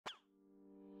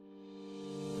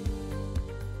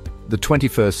The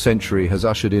 21st century has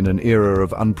ushered in an era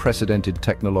of unprecedented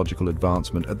technological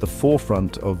advancement. At the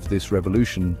forefront of this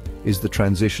revolution is the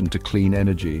transition to clean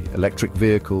energy. Electric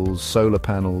vehicles, solar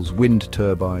panels, wind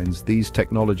turbines, these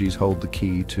technologies hold the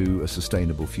key to a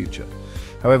sustainable future.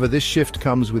 However, this shift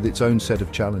comes with its own set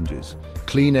of challenges.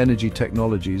 Clean energy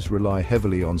technologies rely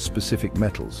heavily on specific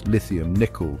metals: lithium,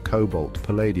 nickel, cobalt,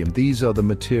 palladium. These are the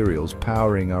materials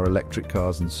powering our electric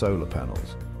cars and solar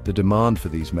panels. The demand for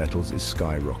these metals is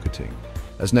skyrocketing.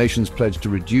 As nations pledge to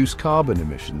reduce carbon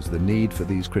emissions, the need for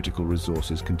these critical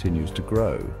resources continues to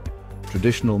grow.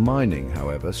 Traditional mining,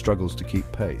 however, struggles to keep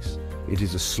pace. It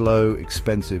is a slow,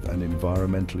 expensive, and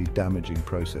environmentally damaging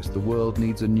process. The world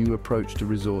needs a new approach to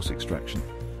resource extraction,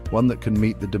 one that can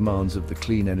meet the demands of the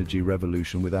clean energy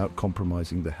revolution without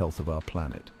compromising the health of our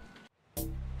planet.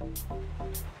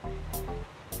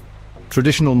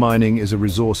 Traditional mining is a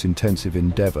resource-intensive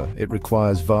endeavor. It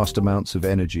requires vast amounts of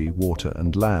energy, water,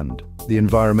 and land. The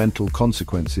environmental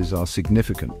consequences are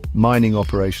significant. Mining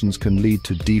operations can lead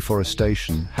to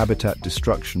deforestation, habitat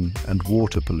destruction, and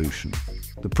water pollution.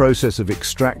 The process of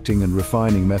extracting and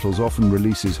refining metals often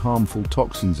releases harmful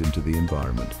toxins into the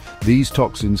environment. These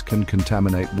toxins can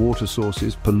contaminate water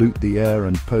sources, pollute the air,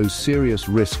 and pose serious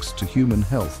risks to human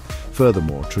health.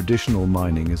 Furthermore, traditional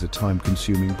mining is a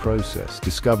time-consuming process.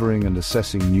 Discovering and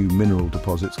assessing new mineral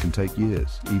deposits can take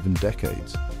years, even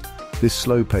decades. This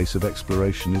slow pace of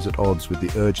exploration is at odds with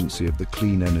the urgency of the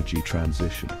clean energy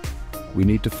transition. We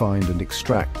need to find and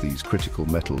extract these critical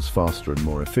metals faster and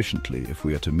more efficiently if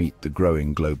we are to meet the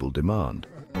growing global demand.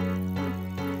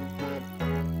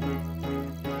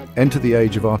 Enter the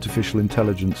age of artificial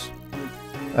intelligence.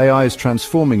 AI is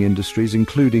transforming industries,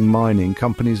 including mining.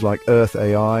 Companies like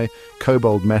VerAI,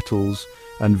 Kobold Metals,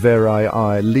 and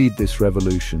VerAI lead this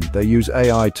revolution. They use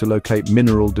AI to locate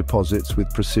mineral deposits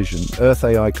with precision.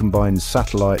 VerAI combines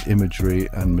satellite imagery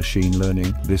and machine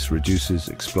learning. This reduces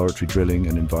exploratory drilling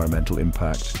and environmental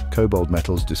impact. Kobold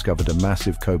Metals discovered a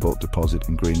massive cobalt deposit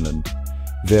in Greenland.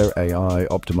 VerAI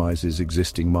optimizes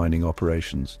existing mining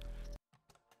operations.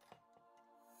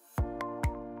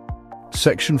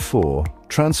 Section 4.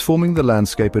 Transforming the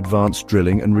landscape, advanced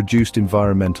drilling and reduced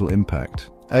environmental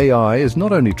impact. AI is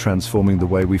not only transforming the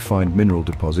way we find mineral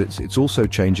deposits, it's also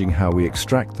changing how we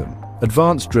extract them.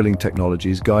 Advanced drilling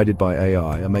technologies guided by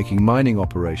AI are making mining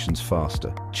operations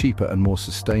faster, cheaper, and more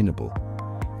sustainable.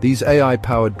 These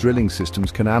AI-powered drilling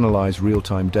systems can analyze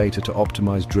real-time data to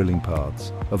optimize drilling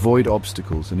paths, avoid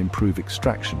obstacles, and improve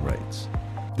extraction rates.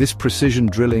 This precision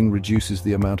drilling reduces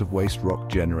the amount of waste rock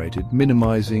generated,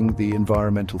 minimizing the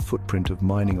environmental footprint of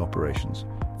mining operations.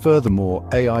 Furthermore,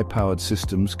 AI-powered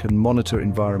systems can monitor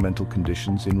environmental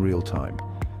conditions in real time.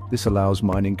 This allows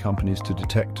mining companies to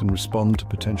detect and respond to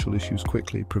potential issues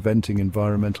quickly, preventing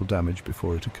environmental damage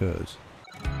before it occurs.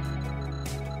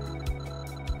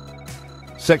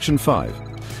 Section 5.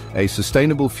 A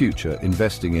sustainable future,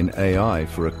 investing in AI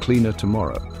for a cleaner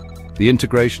tomorrow. The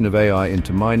integration of AI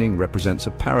into mining represents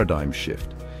a paradigm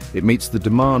shift. It meets the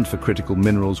demand for critical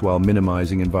minerals while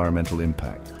minimizing environmental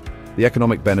impact. The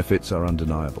economic benefits are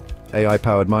undeniable.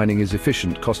 AI-powered mining is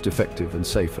efficient, cost-effective, and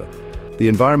safer. The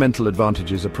environmental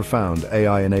advantages are profound.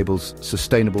 AI enables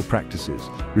sustainable practices,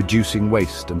 reducing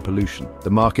waste and pollution. The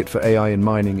market for AI in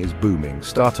mining is booming.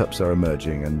 Startups are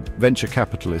emerging, and venture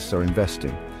capitalists are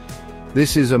investing.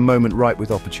 This is a moment ripe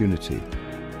with opportunity.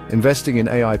 Investing in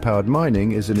AI-powered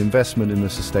mining is an investment in a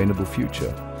sustainable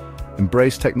future.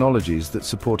 Embrace technologies that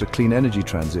support a clean energy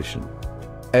transition.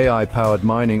 AI-powered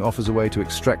mining offers a way to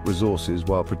extract resources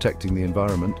while protecting the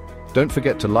environment. Don't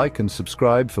forget to like and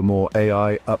subscribe for more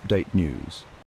AI update news.